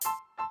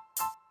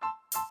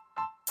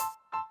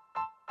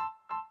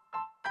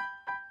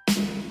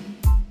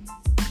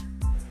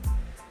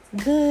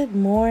Good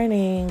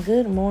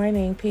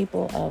morning,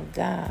 people of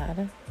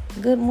God.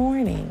 Good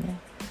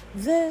morning.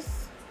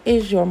 This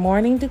is your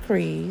morning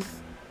decrees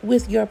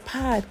with your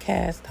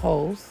podcast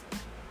host,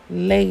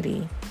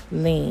 Lady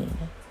Lean.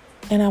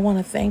 And I want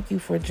to thank you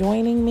for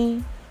joining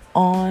me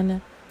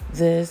on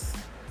this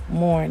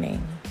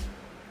morning.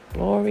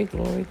 Glory,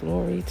 glory,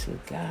 glory to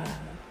God.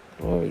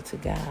 Glory to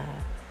God.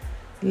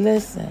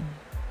 Listen,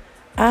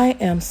 I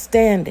am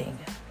standing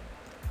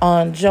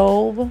on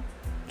Job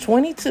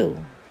 22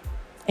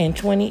 and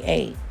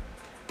 28.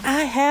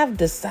 I have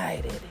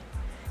decided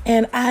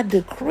and I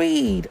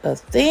decreed a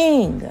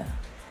thing,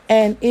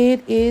 and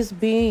it is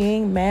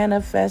being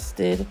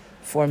manifested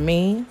for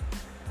me,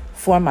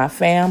 for my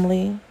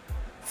family,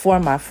 for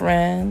my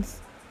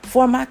friends,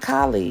 for my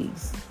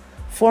colleagues,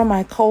 for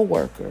my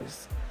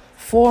coworkers,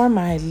 for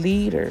my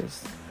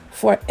leaders,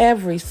 for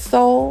every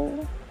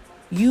soul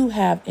you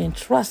have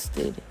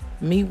entrusted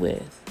me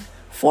with,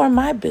 for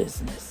my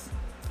business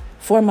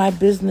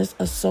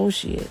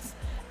associates,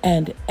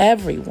 and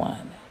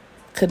everyone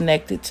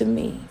connected to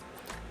me.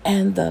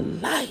 And the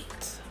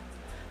light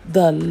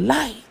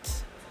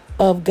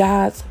of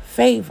God's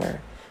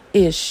favor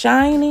is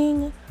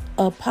shining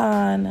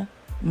upon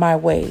my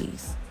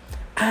ways.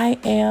 I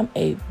am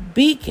a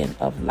beacon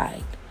of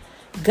light.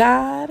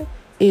 God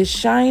is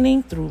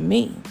shining through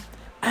me.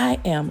 I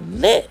am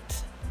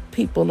lit,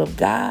 people of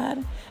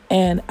God,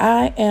 and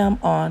I am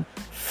on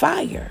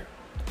fire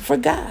for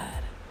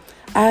God.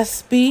 I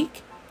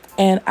speak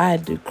and I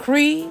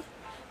decree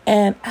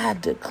and I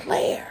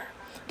declare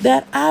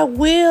that I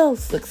will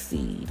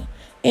succeed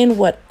in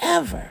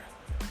whatever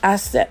I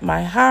set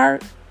my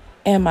heart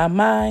and my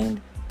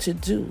mind to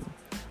do.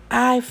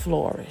 I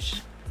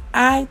flourish.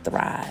 I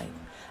thrive.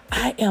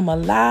 I am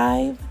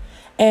alive,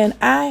 and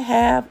I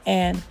have,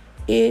 and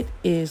it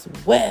is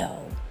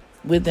well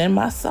within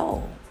my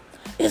soul.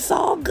 It's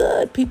all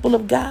good, people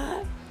of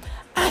God.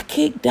 I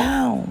kick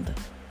down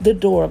the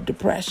door of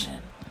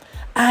depression.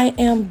 I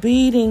am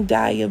beating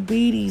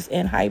diabetes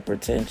and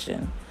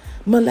hypertension.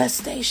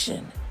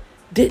 Molestation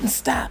didn't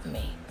stop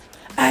me.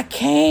 I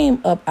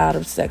came up out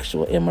of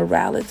sexual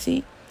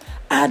immorality.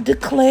 I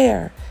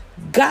declare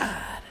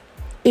God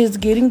is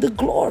getting the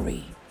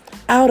glory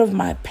out of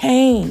my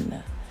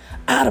pain,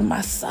 out of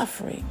my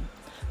suffering.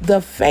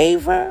 The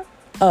favor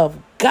of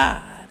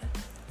God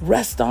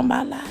rests on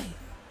my life.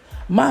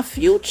 My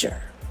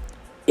future,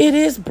 it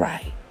is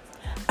bright.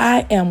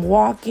 I am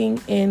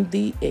walking in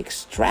the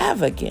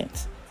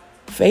extravagant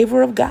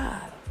favor of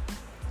God.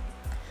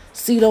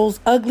 See those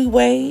ugly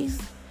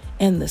ways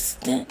and the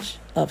stench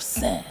of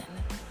sin?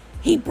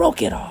 He broke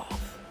it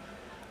off.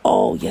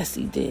 Oh, yes,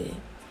 he did.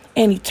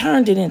 And he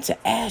turned it into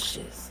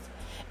ashes.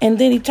 And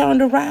then he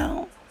turned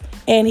around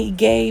and he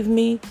gave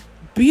me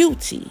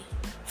beauty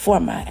for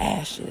my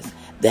ashes.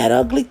 That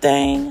ugly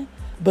thing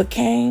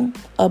became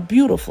a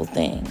beautiful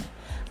thing.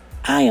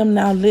 I am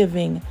now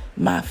living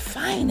my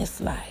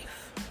finest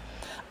life,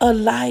 a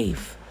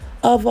life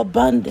of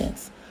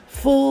abundance,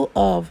 full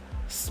of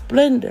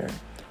splendor,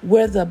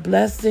 where the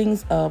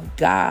blessings of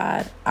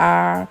God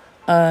are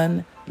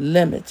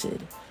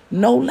unlimited.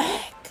 No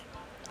lack,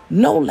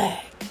 no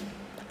lack.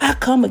 I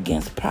come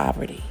against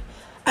poverty.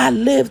 I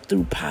live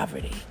through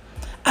poverty.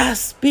 I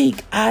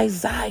speak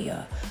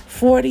Isaiah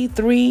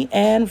 43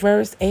 and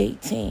verse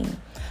 18.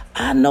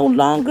 I no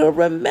longer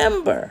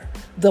remember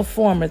the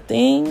former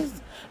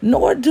things,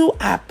 nor do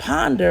I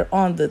ponder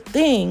on the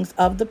things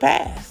of the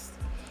past.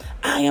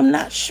 I am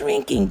not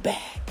shrinking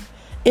back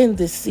in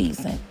this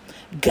season.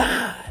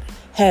 God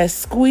has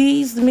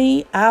squeezed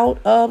me out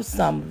of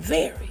some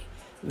very,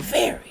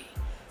 very,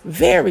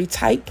 very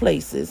tight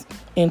places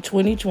in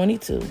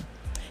 2022.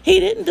 He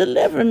didn't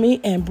deliver me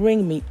and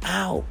bring me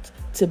out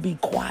to be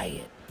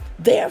quiet.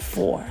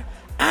 Therefore,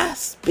 I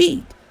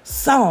speak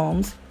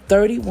Psalms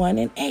 31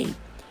 and 8.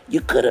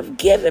 You could have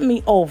given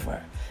me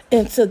over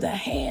into the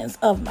hands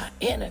of my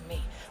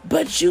enemy,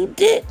 but you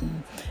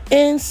didn't.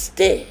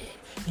 Instead,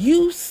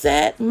 you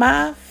set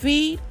my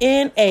feet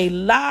in a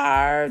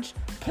large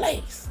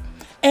place,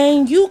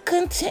 and you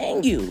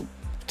continue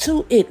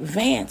to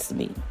advance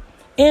me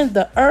in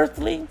the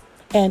earthly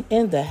and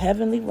in the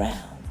heavenly realm.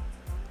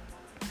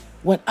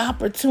 When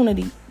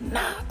opportunity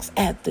knocks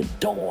at the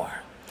door,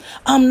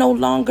 I'm no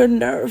longer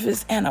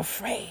nervous and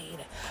afraid.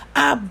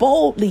 I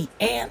boldly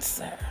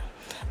answer.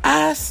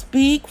 I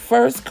speak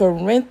 1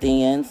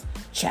 Corinthians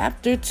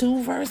chapter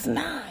 2, verse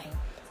 9.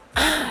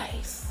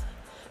 Eyes.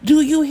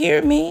 Do you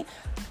hear me?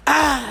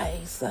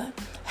 Eyes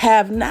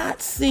have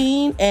not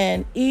seen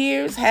and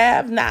ears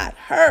have not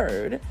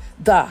heard.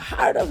 The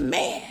heart of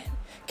man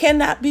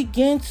cannot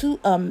begin to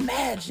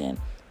imagine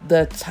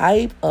the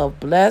type of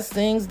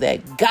blessings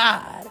that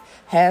God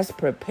has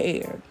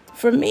prepared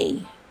for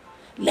me,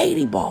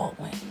 Lady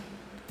Baldwin.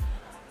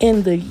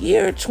 In the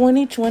year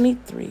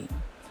 2023,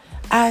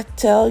 I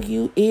tell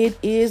you, it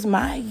is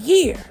my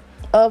year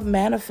of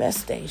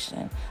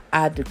manifestation.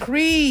 I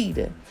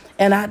decreed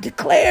and I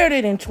declared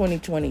it in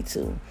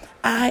 2022.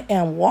 I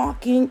am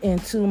walking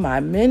into my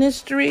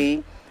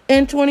ministry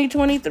in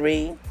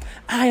 2023.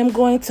 I am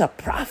going to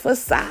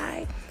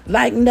prophesy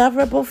like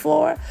never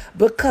before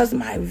because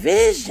my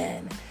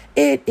vision,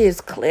 it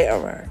is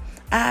clearer.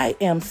 I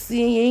am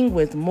seeing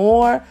with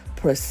more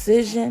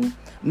precision.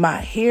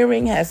 My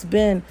hearing has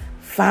been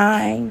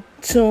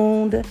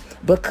fine-tuned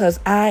because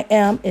I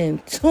am in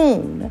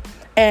tune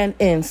and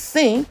in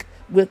sync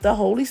with the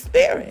Holy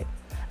Spirit.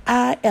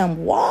 I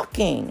am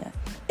walking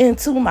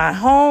into my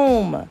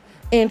home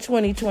in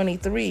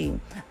 2023.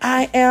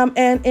 I am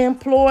an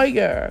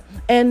employer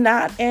and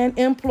not an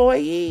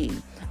employee.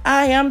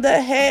 I am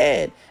the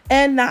head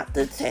and not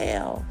the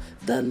tail,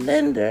 the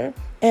lender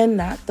and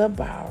not the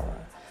borrower.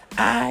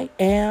 I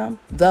am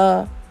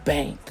the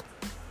bank.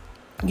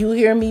 You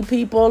hear me,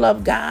 people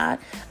of God?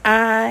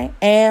 I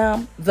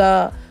am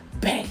the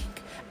bank.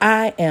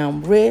 I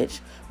am Rich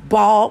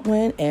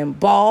Baldwin and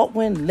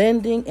Baldwin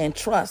Lending and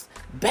Trust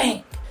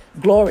Bank.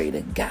 Glory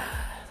to God.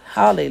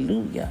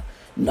 Hallelujah.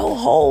 No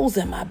holes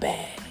in my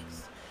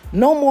bags.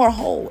 No more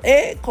holes.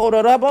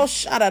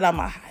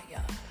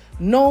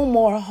 No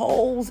more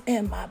holes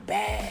in my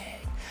bag.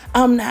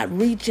 I'm not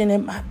reaching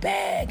in my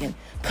bag and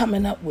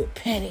coming up with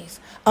pennies.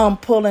 I'm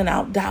pulling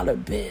out dollar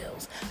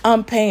bills.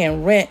 I'm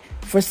paying rent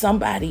for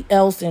somebody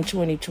else in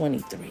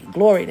 2023.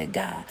 Glory to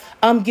God.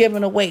 I'm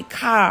giving away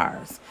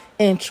cars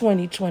in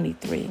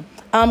 2023.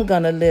 I'm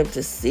going to live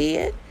to see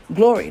it.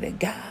 Glory to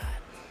God.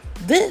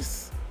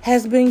 This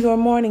has been your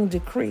morning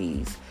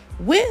decrees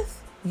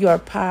with your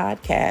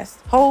podcast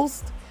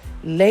host,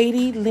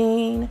 Lady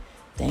Lean.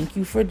 Thank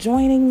you for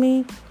joining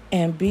me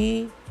and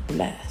be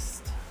blessed.